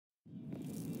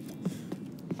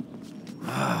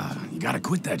You gotta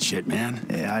quit that shit, man.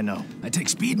 Yeah, I know. I take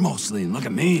speed mostly, and look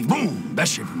at me. Boom!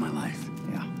 Best shape of my life.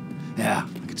 Yeah. Yeah,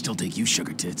 I could still take you,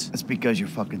 sugar tits. That's because you're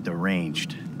fucking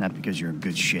deranged, not because you're in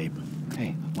good shape.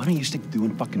 Hey, why don't you stick to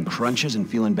doing fucking crunches and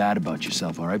feeling bad about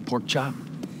yourself, all right, pork chop?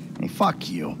 Hey, fuck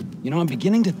you. You know, I'm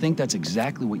beginning to think that's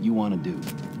exactly what you want to do.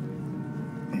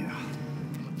 Yeah.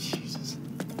 Jesus.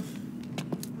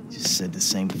 Just said the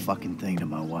same fucking thing to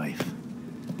my wife.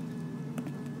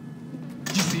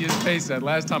 Did you see his face that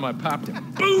last time I popped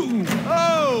him? Boom!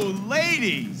 Oh,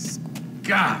 ladies!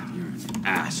 God, you're an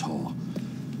asshole.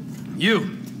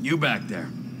 You back there.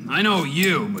 I know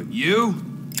you, but you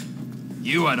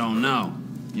I don't know.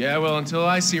 Yeah, well, until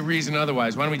I see reason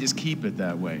otherwise, why don't we just keep it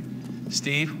that way?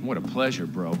 Steve, what a pleasure,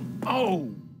 bro. Oh!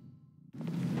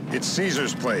 It's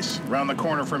Caesar's place, round the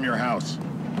corner from your house.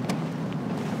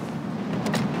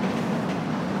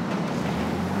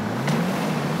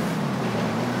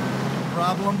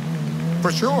 Problem?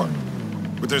 For sure.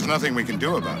 But there's nothing we can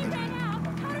do about it.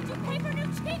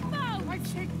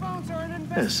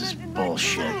 This is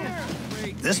bullshit.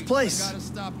 This place?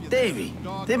 Davey,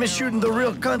 they've been shooting the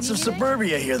real cunts of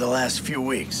suburbia here the last few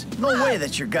weeks. No way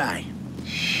that's your guy.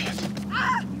 Shit.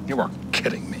 You are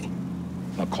kidding me.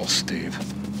 I'll call Steve.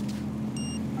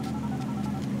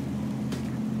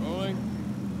 Rolling.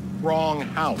 Wrong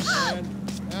house.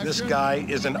 This guy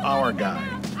isn't our guy.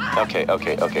 Okay.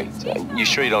 You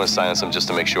sure you don't silence him just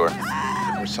to make sure?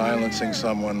 If we're silencing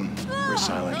someone, we're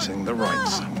silencing the right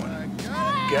someone.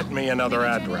 Get me another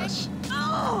address.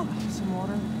 Some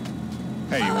water?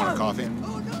 Hey, you want a coffee?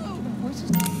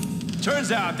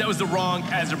 Turns out that was the wrong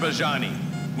Azerbaijani.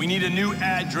 We need a new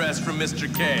address from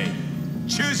Mr. K.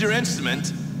 Choose your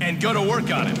instrument and go to work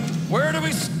on it. Where do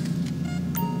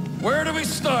we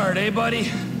start, eh, buddy?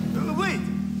 Wait.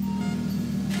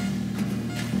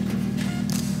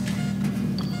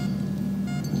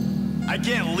 I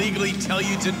can't legally tell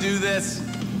you to do this,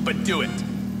 but do it.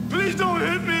 Please don't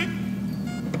hit me.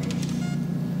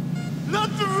 Not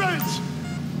the wrench.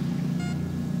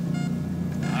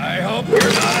 I hope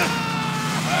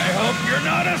you're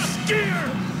not a skier.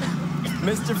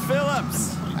 Mr.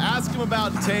 Phillips, ask him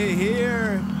about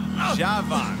Tahir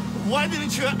Javan. Why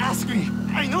didn't you ask me?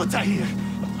 I know Tahir.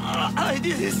 I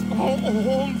did his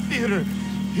home theater.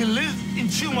 He lives in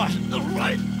Chumash,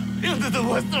 right into the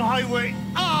Western Highway.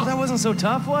 Well, that wasn't so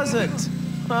tough, was it?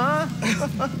 Huh?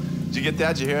 Did you get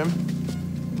that? Did you hear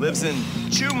him? Lives in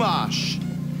Chumash,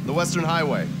 the Western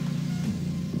Highway.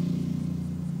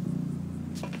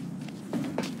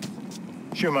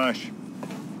 Shumash,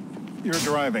 you're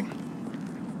driving.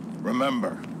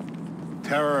 Remember,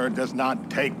 terror does not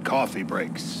take coffee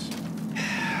breaks.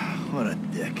 What a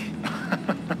dick.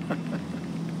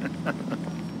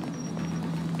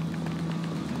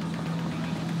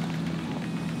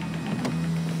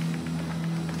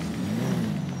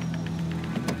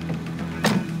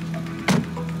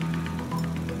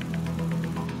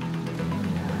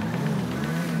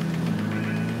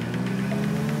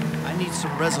 I need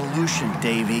some resolution,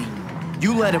 Davey.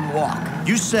 You let him walk.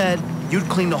 You said you'd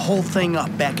clean the whole thing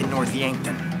up back in North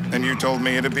Yankton. And you told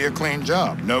me it'd be a clean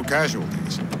job, no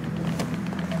casualties.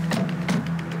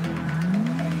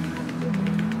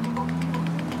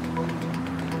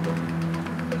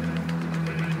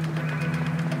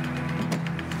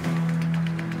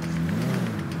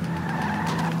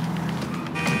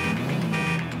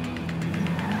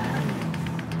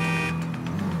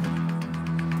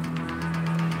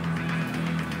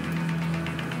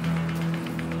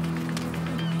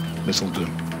 This'll do.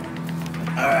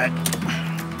 All right.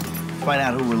 Find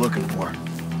out who we're looking for.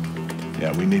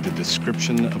 Yeah, we need a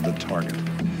description of the target.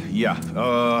 Yeah,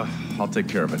 I'll take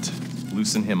care of it.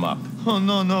 Loosen him up. Oh,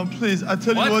 no, please. I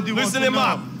tell What? you what you Loosen want to him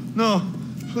up. know.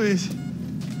 No, please.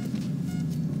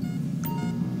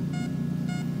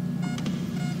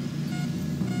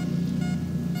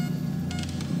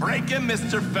 Break him,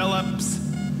 Mr. Phillips.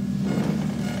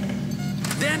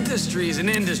 Dentistry as an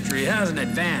industry hasn't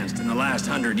advanced in the last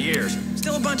 100 years.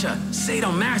 Still a bunch of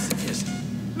sadomasochists.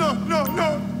 No.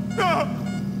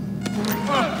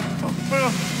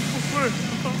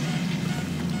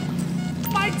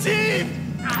 My teeth!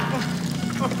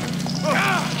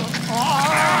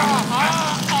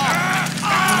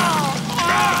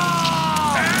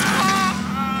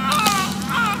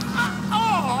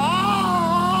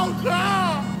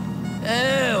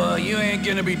 Well, you ain't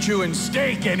gonna be chewing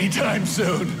steak anytime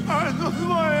soon. I just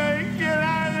want to get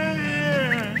out of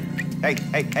here.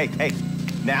 Hey.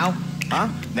 Now? Huh?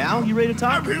 Now? You ready to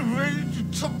talk? I've been ready to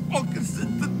talk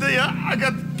since the day I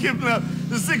got kidnapped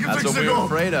 6 That's weeks what we ago. were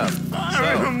afraid of.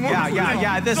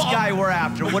 Yeah, This guy we're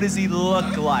after, what does he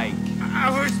look like? I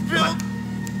was built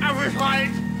Average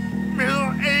height,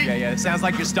 middle age. Yeah, it sounds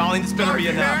like you're stalling. This better be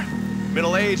enough.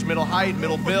 Middle age, middle height,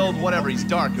 middle build, whatever. He's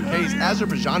dark, okay? He's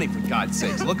Azerbaijani, for God's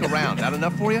sakes. Look around. That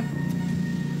enough for you?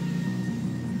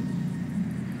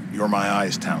 You're my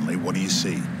eyes, Townley. What do you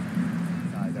see?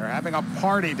 They're having a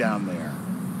party down there.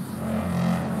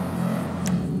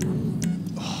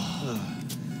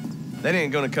 That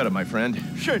ain't gonna cut it, my friend.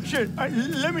 Shit.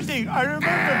 Let me think. I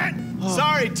remember.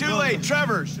 Sorry, too late.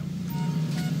 Trevor.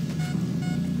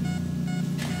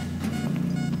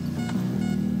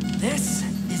 This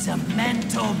is a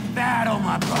mental battle,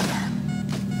 my brother.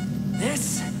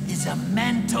 This is a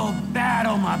mental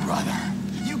battle, my brother.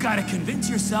 You gotta convince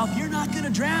yourself you're not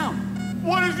gonna drown.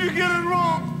 What if you get it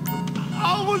wrong?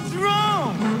 I was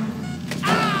drowned.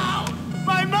 Ow!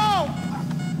 My mouth!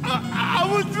 I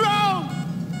was drowned.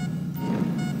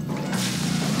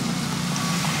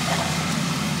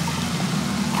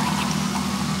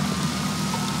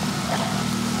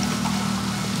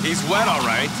 He's wet, all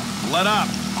right. Let up.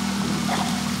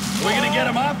 Are we gonna get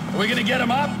him up? Are we gonna get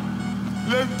him up?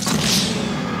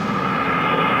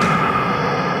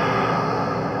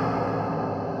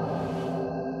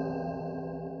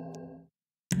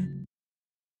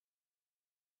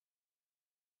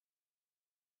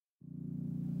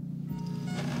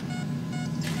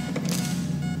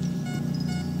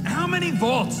 How many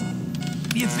volts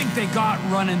do you think they got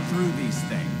running through these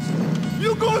things?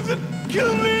 You going to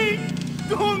kill me?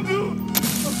 Don't do.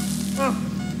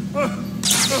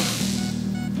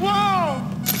 Wow!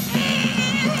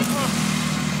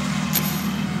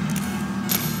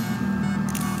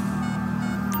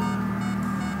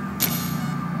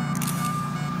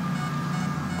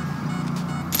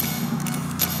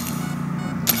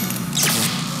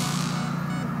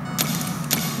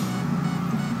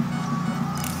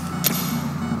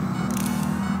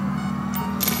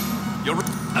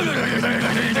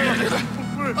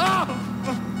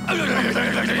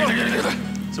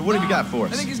 So what have you got for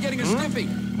us? I think he's getting a sniffy.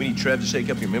 We need Trev to shake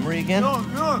up your memory again? No.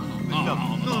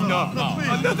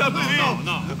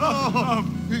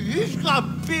 He's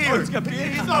got beard. He's got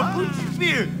beard? He's got bushy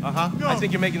beard. Uh-huh. No. I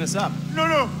think you're making this up.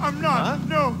 No, I'm not. Huh?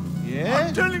 No. Yeah?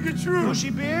 I'm telling the truth. Bushy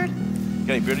beard?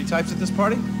 Got any beardy types at this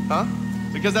party? Huh?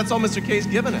 Because that's all Mr. K's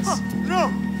given us.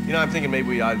 No. You know, I'm thinking maybe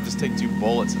we ought to just take 2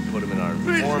 bullets and put them in our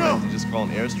Please, informant no. and just call an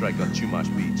airstrike on Chumash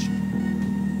Beach.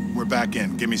 We're back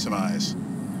in. Give me some eyes.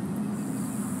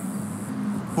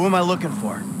 Who am I looking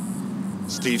for?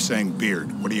 Steve's saying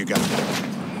beard. What do you got?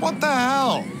 What the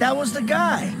hell? That was the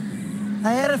guy.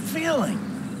 I had a feeling.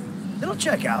 It'll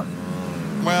check out.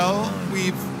 Well,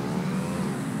 we've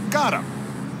got him.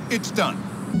 It's done.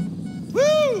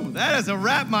 Woo! That is a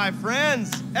wrap, my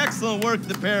friends. Excellent work,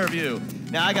 the pair of you.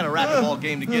 Now, I got a racquetball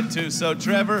game to get to, so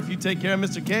Trevor, if you take care of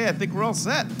Mr. K, I think we're all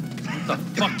set. What the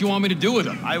fuck do you want me to do with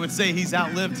him? I would say he's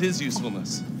outlived his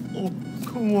usefulness. Oh,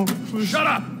 come on, please. Shut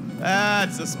up!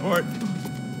 That's a sport.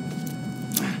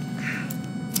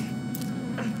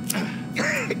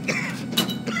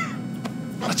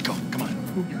 Let's go, come on.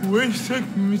 Where's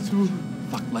taking me to?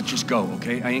 Fuck, let's just go,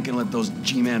 okay? I ain't gonna let those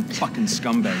G-Man fucking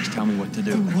scumbags tell me what to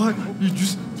do. What? You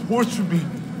just torture me.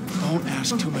 Don't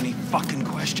ask too many fucking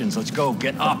questions. Let's go,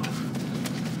 get up.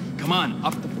 Come on,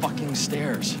 up the fucking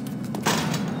stairs.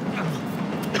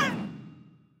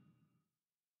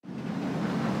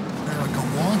 Like a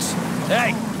once?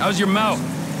 Hey, how's your mouth?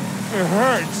 It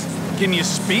hurts. Can you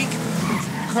speak?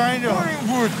 Kind of.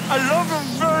 Wood. I love him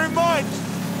very much.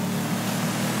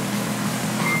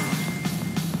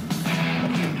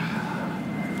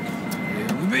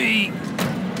 Here we be.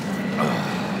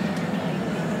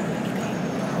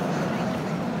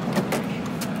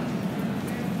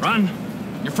 Run.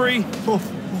 You're free. Oh,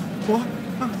 what?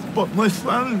 But my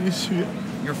family is here.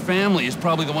 Your family is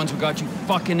probably the ones who got you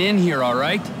fucking in here, all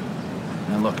right?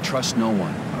 Now look, trust no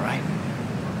one, all right?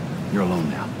 You're alone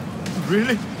now.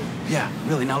 Really? Yeah,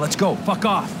 really. Now let's go. Fuck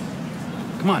off.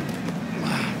 Come on.